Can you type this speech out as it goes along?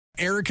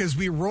Eric, as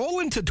we roll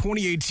into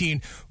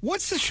 2018,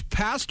 what's this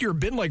past year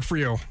been like for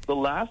you? The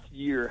last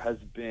year has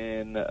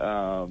been,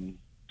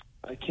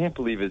 I can't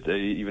believe it's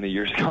even a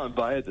year's gone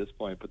by at this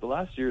point, but the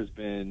last year has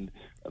been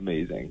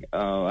amazing.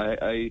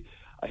 I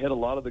hit a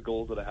lot of the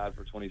goals that I had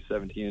for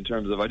 2017 in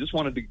terms of I just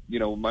wanted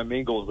to, my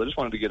main goal is I just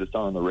wanted to get a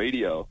song on the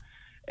radio.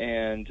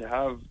 And to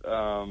have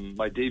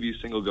my debut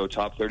single go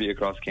top 30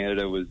 across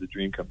Canada was a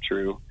dream come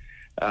true.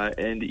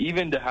 And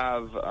even to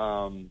have,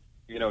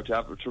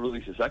 to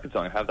release a second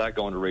song and have that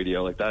go on the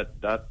radio, like that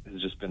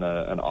has just been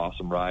an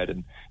awesome ride.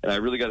 And I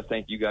really got to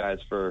thank you guys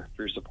for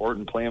your support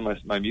and playing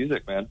my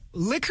music, man.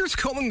 Liquor's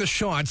Calling the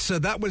Shots.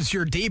 That was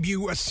your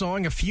debut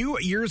song a few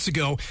years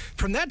ago.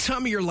 From that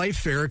time of your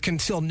life, Eric,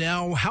 until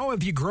now, how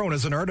have you grown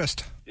as an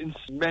artist? In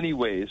many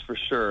ways, for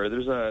sure.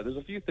 There's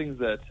a few things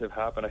that have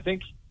happened. I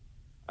think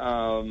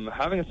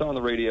having a song on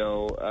the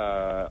radio,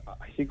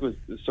 I think was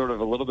sort of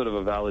a little bit of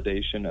a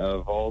validation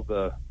of all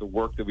the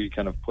work that we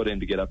kind of put in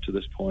to get up to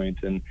this point,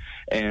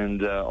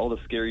 and all the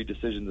scary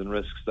decisions and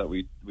risks that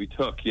we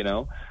took,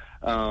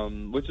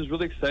 which is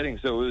really exciting.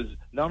 So it was,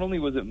 not only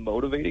was it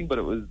motivating, but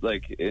it was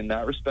like in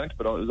that respect,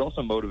 but it was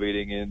also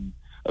motivating in,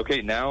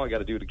 okay, now I got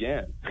to do it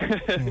again,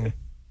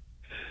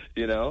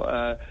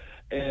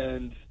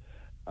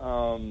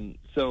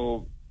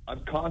 so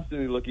I'm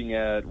constantly looking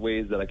at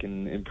ways that I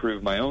can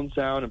improve my own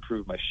sound,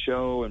 improve my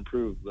show,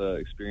 improve the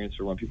experience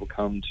for when people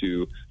come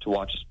to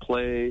watch us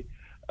play.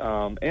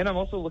 And I'm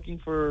also looking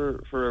for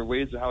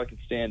ways of how I can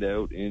stand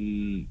out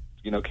in,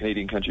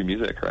 Canadian country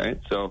music, right?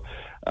 So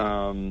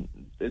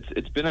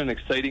it's been an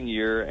exciting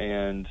year,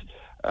 and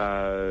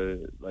I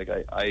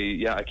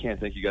can't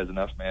thank you guys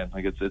enough, man.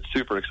 Like it's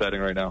super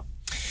exciting right now.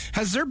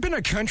 Has there been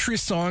a country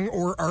song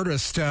or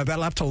artist that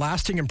left a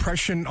lasting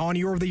impression on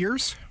you over the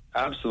years?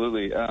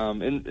 Absolutely.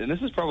 And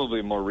this is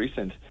probably more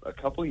recent. A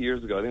couple of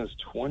years ago, I think it was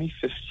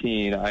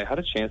 2015, I had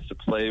a chance to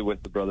play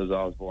with the Brothers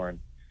Osborne.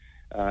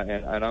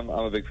 And I'm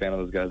a big fan of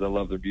those guys. I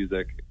love their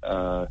music.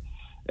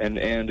 And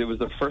it was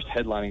the first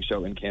headlining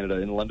show in Canada,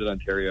 in London,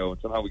 Ontario.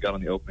 And somehow we got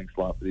on the opening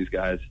slot for these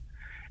guys.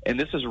 And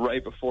this is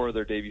right before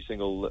their debut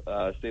single,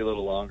 Stay a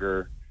Little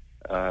Longer,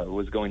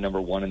 was going number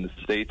one in the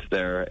States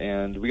there.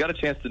 And we got a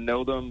chance to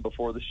know them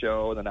before the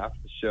show. And then after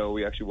the show,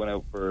 we actually went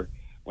out for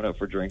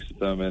drinks with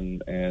them,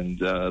 and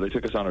they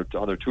took us on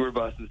their tour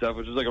bus and stuff,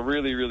 which was like a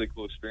really, really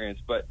cool experience.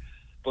 But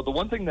the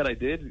one thing that I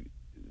did,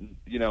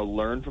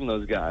 learn from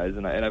those guys,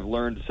 and I've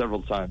learned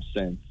several times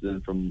since,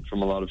 and from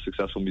a lot of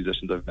successful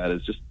musicians I've met,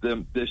 is just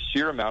the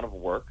sheer amount of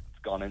work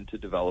that's gone into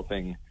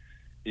developing,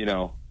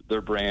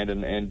 their brand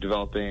and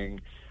developing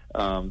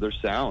their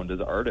sound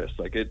as artists.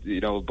 Like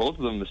both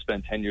of them have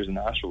spent 10 years in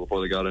Nashville before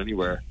they got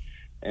anywhere,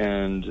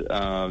 and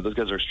those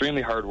guys are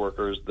extremely hard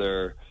workers.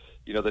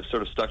 They've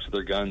sort of stuck to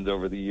their guns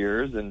over the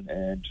years, and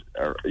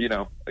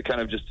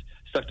kind of just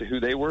stuck to who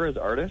they were as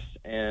artists,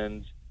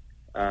 and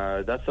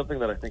that's something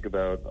that I think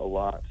about a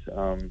lot.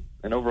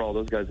 And overall,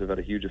 those guys have had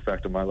a huge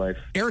effect on my life.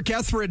 Eric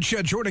Ethridge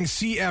joining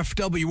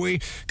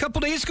CFWE. A couple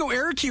days ago,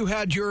 Eric, you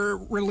had your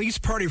release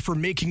party for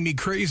Making Me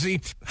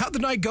Crazy. How'd the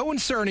night go in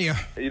Sarnia?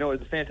 It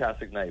was a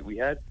fantastic night.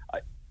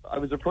 I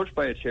was approached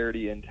by a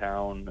charity in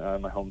town,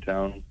 my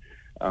hometown,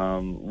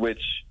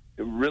 which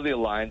really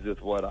aligns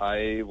with what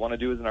I want to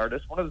do as an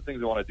artist. One of the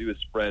things I want to do is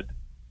spread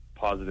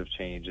positive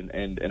change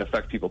and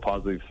affect people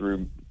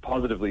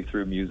positively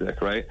through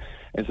music, right?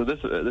 And so this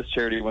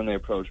charity, when they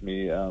approached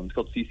me, it's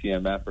called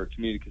CCMF, or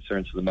Community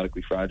Concerns for the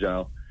Medically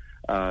Fragile.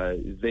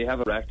 They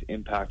have a direct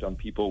impact on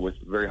people with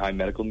very high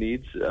medical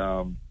needs,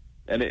 and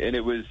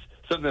it was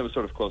something that was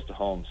sort of close to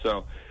home.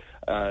 So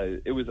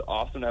it was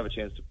awesome to have a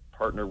chance to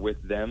partner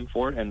with them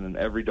for it, and then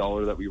every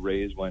dollar that we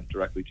raised went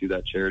directly to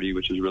that charity,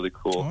 which is really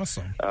cool.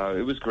 Awesome.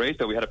 It was great,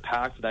 though. We had a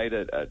packed night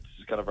at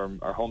kind of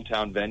our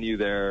hometown venue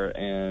there,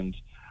 and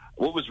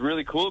what was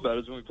really cool about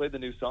it is when we played the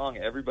new song,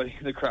 everybody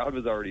in the crowd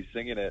was already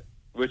singing it,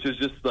 which is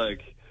just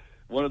like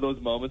one of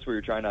those moments where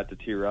you're trying not to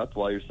tear up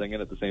while you're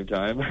singing at the same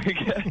time, I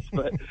guess.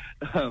 But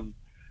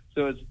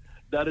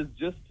that is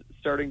just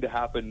starting to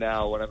happen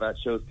now. When I'm at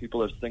shows,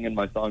 people are singing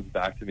my songs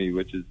back to me,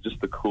 which is just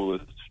the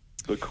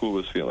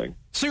coolest feeling.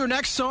 So your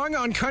next song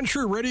on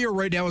country radio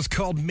right now is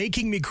called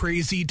Making Me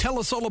Crazy. Tell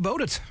us all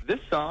about it. This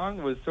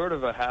song was sort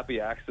of a happy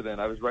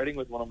accident. I was writing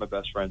with one of my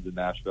best friends in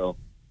Nashville,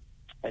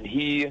 and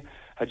he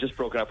had just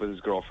broken up with his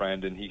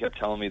girlfriend, and he kept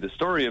telling me the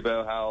story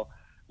about how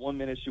one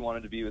minute she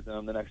wanted to be with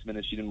him, the next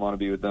minute she didn't want to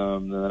be with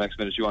him, and the next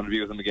minute she wanted to be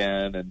with him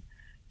again. And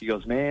he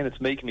goes, "Man, it's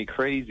making me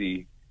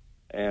crazy."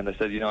 And I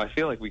said, I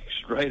feel like we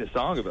should write a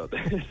song about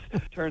this.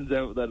 Turns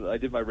out that I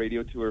did my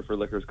radio tour for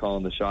Liquor's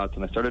Calling the Shots,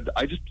 and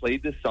I just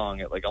played this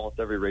song at like almost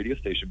every radio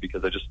station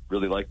because I just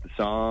really liked the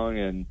song,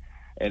 and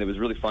it was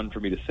really fun for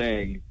me to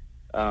sing.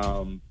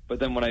 But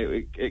then when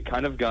it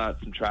kind of got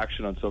some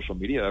traction on social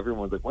media,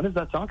 everyone was like, "When is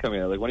that song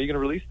coming out? Like, when are you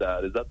going to release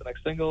that? Is that the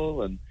next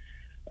single?" And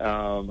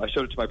I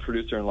showed it to my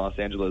producer in Los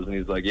Angeles, and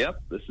he's like, "Yep,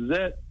 this is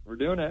it. We're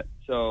doing it."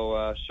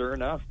 So sure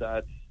enough,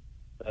 that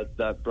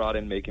brought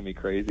in Making Me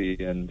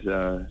Crazy, and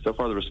so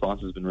far the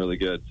response has been really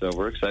good, so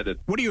we're excited.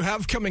 What do you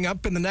have coming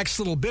up in the next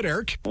little bit,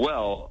 Eric?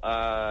 Well,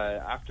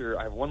 after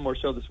I have one more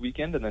show this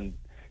weekend, and then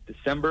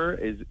December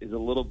is a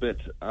little bit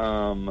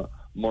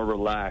more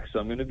relaxed. So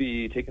I'm going to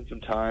be taking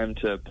some time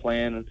to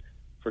plan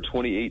for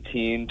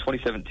 2018.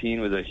 2017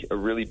 was a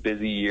really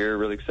busy year,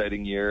 really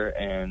exciting year,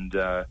 and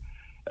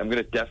I'm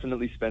going to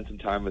definitely spend some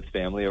time with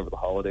family over the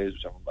holidays,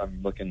 which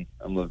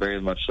I'm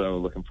very much so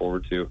looking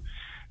forward to.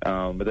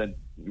 But then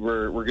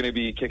we're going to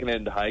be kicking it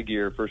into high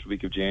gear first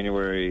week of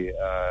January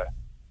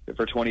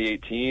for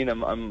 2018.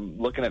 I'm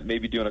looking at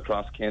maybe doing a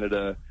cross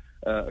Canada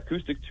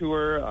acoustic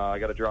tour. I'm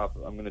going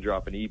to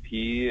drop an EP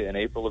in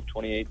April of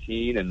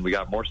 2018, and we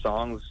got more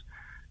songs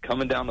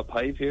coming down the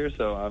pipe here.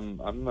 So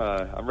I'm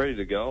ready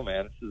to go,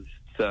 man.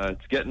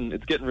 It's getting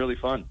really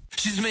fun.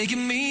 She's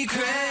making me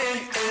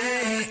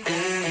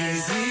crazy.